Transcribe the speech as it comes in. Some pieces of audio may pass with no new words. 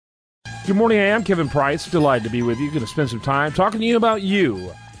Good morning, I am Kevin Price. Delighted to be with you. Going to spend some time talking to you about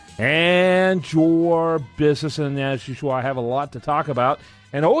you and your business. And as usual, I have a lot to talk about.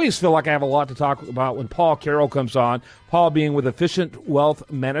 And I always feel like I have a lot to talk about when Paul Carroll comes on. Paul being with Efficient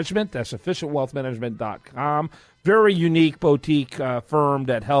Wealth Management. That's efficientwealthmanagement.com. Very unique boutique firm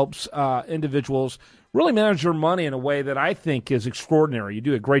that helps individuals really manage their money in a way that I think is extraordinary. You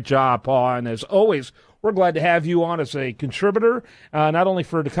do a great job, Paul. And as always, we're glad to have you on as a contributor, not only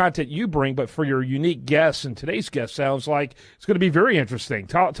for the content you bring, but for your unique guests. And today's guest sounds like it's going to be very interesting.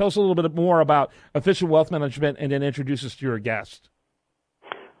 Tell us a little bit more about Efficient Wealth Management and then introduce us to your guest.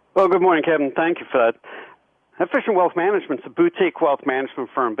 Well, good morning, Kevin. Thank you for that. Efficient Wealth Management is a boutique wealth management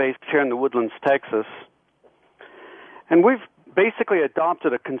firm based here in the Woodlands, Texas. And we've basically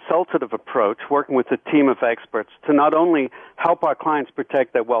adopted a consultative approach, working with a team of experts to not only help our clients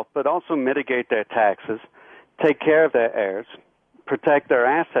protect their wealth, but also mitigate their taxes, take care of their heirs, protect their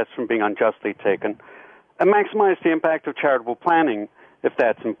assets from being unjustly taken, and maximize the impact of charitable planning if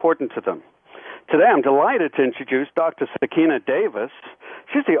that's important to them. Today, I'm delighted to introduce Dr. Sakina Davis.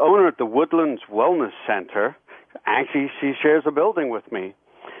 She's the owner of the Woodlands Wellness Center. Actually, she shares a building with me.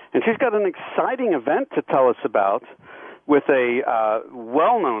 And she's got an exciting event to tell us about with a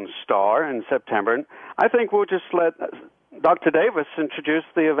well-known star in September. And I think we'll just let Dr. Davis introduce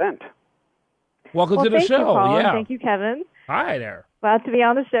the event. Welcome to the show. Thank you, Paul, yeah. and thank you, Kevin. Hi there. Glad to be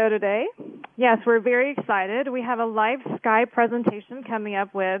on the show today. Yes, we're very excited. We have a live Sky presentation coming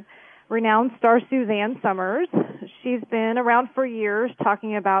up with renowned star Suzanne Summers. She's been around for years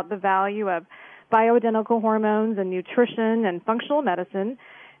talking about the value of bioidentical hormones and nutrition and functional medicine.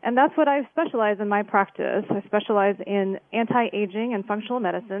 And that's what I specialize in my practice. I specialize in anti-aging and functional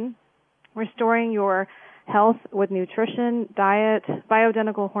medicine, restoring your health with nutrition, diet,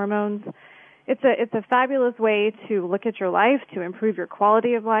 bioidentical hormones. It's a fabulous way to look at your life, to improve your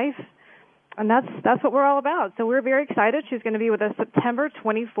quality of life. And that's what we're all about. So we're very excited. She's going to be with us September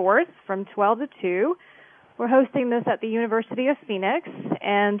 24th from 12 to 2. We're hosting this at the University of Phoenix,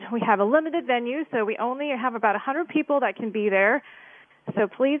 and we have a limited venue, so we only have about 100 people that can be there. So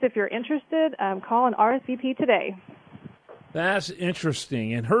please, if you're interested, call and RSVP today. That's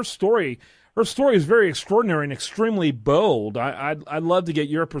interesting. And her story is very extraordinary and extremely bold. I'd love to get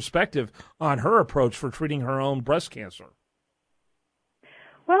your perspective on her approach for treating her own breast cancer.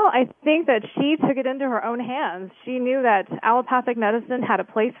 Well, I think that she took it into her own hands. She knew that allopathic medicine had a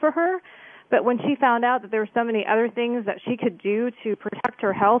place for her, but when she found out that there were so many other things that she could do to protect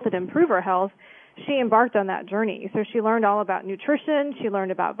her health and improve her health, she embarked on that journey. So she learned all about nutrition. She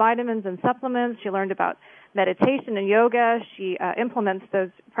learned about vitamins and supplements. She learned about meditation and yoga. She implements those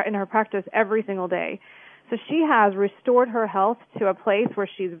in her practice every single day. So she has restored her health to a place where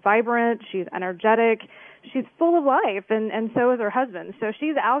she's vibrant, she's energetic, she's full of life, and so is her husband. So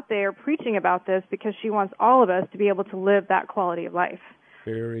she's out there preaching about this because she wants all of us to be able to live that quality of life.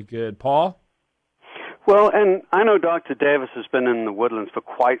 Very good. Paul? Well, and I know Dr. Davis has been in the Woodlands for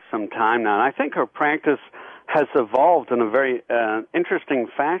quite some time now, and I think her practice has evolved in a very interesting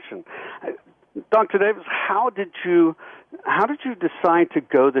fashion. Dr. Davis, how did you decide to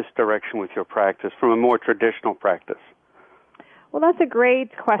go this direction with your practice from a more traditional practice? Well, that's a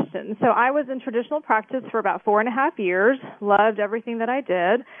great question. So I was in traditional practice for about 4.5 years, loved everything that I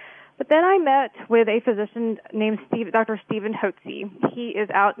did. But then I met with a physician named Dr. Stephen Hotze. He is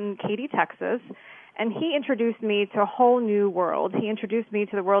out in Katy, Texas, and he introduced me to a whole new world. He introduced me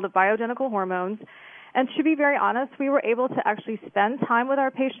to the world of bioidentical hormones. And to be very honest, we were able to actually spend time with our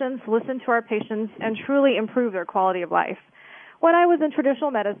patients, listen to our patients, and truly improve their quality of life. When I was in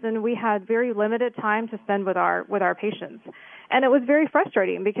traditional medicine, we had very limited time to spend with our patients. And it was very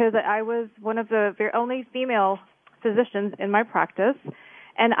frustrating because I was one of the only female physicians in my practice,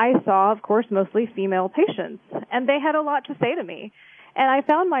 and I saw, of course, mostly female patients. And they had a lot to say to me. And I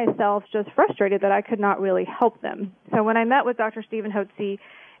found myself just frustrated that I could not really help them. So when I met with Dr. Stephen Hotze,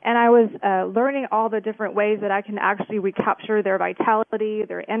 and I was learning all the different ways that I can actually recapture their vitality,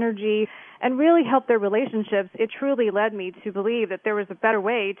 their energy, and really help their relationships, it truly led me to believe that there was a better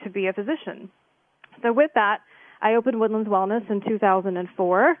way to be a physician. So with that, I opened Woodlands Wellness in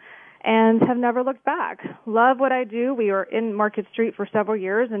 2004 and have never looked back. Love what I do. We were in Market Street for several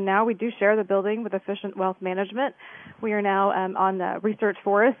years, and now we do share the building with Efficient Wealth Management. We are now on the Research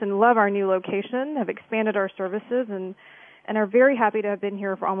Forest and love our new location, have expanded our services, and are very happy to have been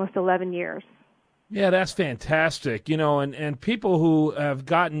here for almost 11 years. Yeah, that's fantastic. You know, and people who have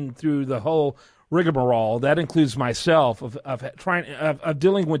gotten through the whole rigmarole, that includes myself, of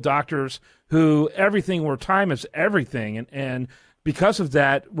dealing with doctors who everything where time is everything, and because of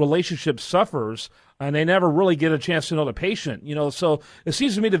that, relationship suffers. and they never really get a chance to know the patient. So it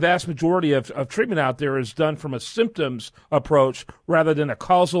seems to me the vast majority of treatment out there is done from a symptoms approach rather than a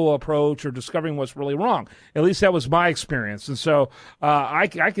causal approach or discovering what's really wrong. At least that was my experience. And so I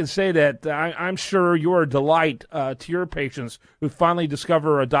can say that I'm sure you're a delight to your patients who finally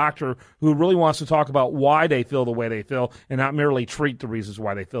discover a doctor who really wants to talk about why they feel the way they feel and not merely treat the reasons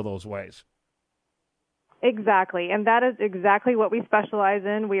why they feel those ways. Exactly, and that is exactly what we specialize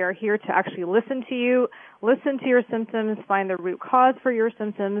in. We are here to actually listen to you, listen to your symptoms, find the root cause for your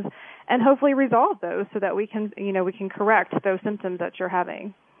symptoms, and hopefully resolve those so that we can correct those symptoms that you're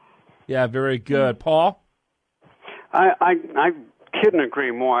having. Yeah, very good. Paul? I couldn't agree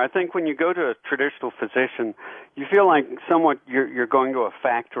more. I think when you go to a traditional physician, you feel like somewhat you're going to a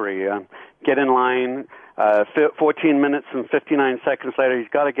factory. Get in line, 14 minutes and 59 seconds later, he's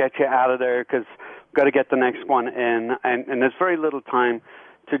got to get you out of there because got to get the next one in, and there's very little time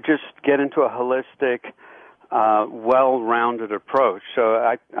to just get into a holistic, well-rounded approach. So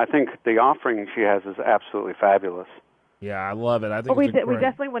I think the offering she has is absolutely fabulous. Yeah, I love it. I think we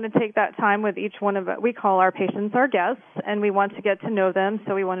definitely want to take that time with each one of it. We call our patients our guests, and we want to get to know them.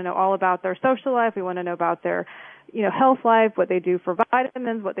 So we want to know all about their social life. We want to know about their health life, what they do for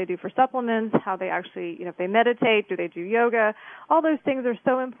vitamins, what they do for supplements, how they actually, if they meditate, do they do yoga? All those things are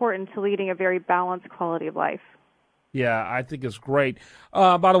so important to leading a very balanced quality of life. Yeah, I think it's great.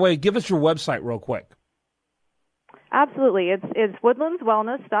 By the way, give us your website real quick. Absolutely. It's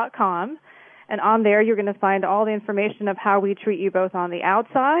woodlandswellness.com, and on there you're going to find all the information of how we treat you both on the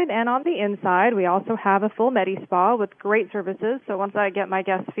outside and on the inside. We also have a full Medi-Spa with great services, so once I get my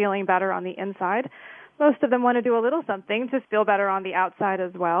guests feeling better on the inside, most of them want to do a little something to feel better on the outside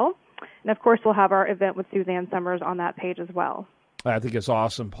as well. And, of course, we'll have our event with Suzanne Summers on that page as well. I think it's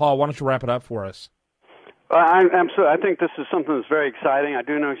awesome. Paul, why don't you wrap it up for us? Absolutely. I think this is something that's very exciting. I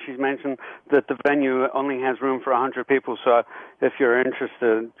do know she's mentioned that the venue only has room for 100 people, so if you're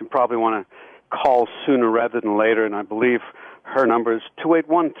interested, you probably want to call sooner rather than later, and I believe her number is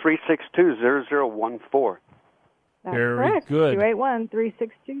 281-362-0014. That's Very correct. good.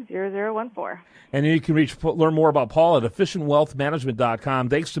 281-362-0014. And you can learn more about Paul at efficientwealthmanagement.com.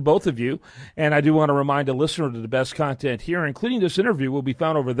 Thanks to both of you. And I do want to remind a listener that the best content here, including this interview, will be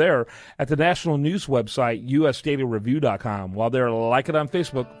found over there at the national news website, usdailyreview.com. While they're like it on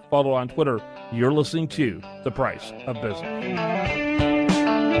Facebook, follow on Twitter. You're listening to The Price of Business.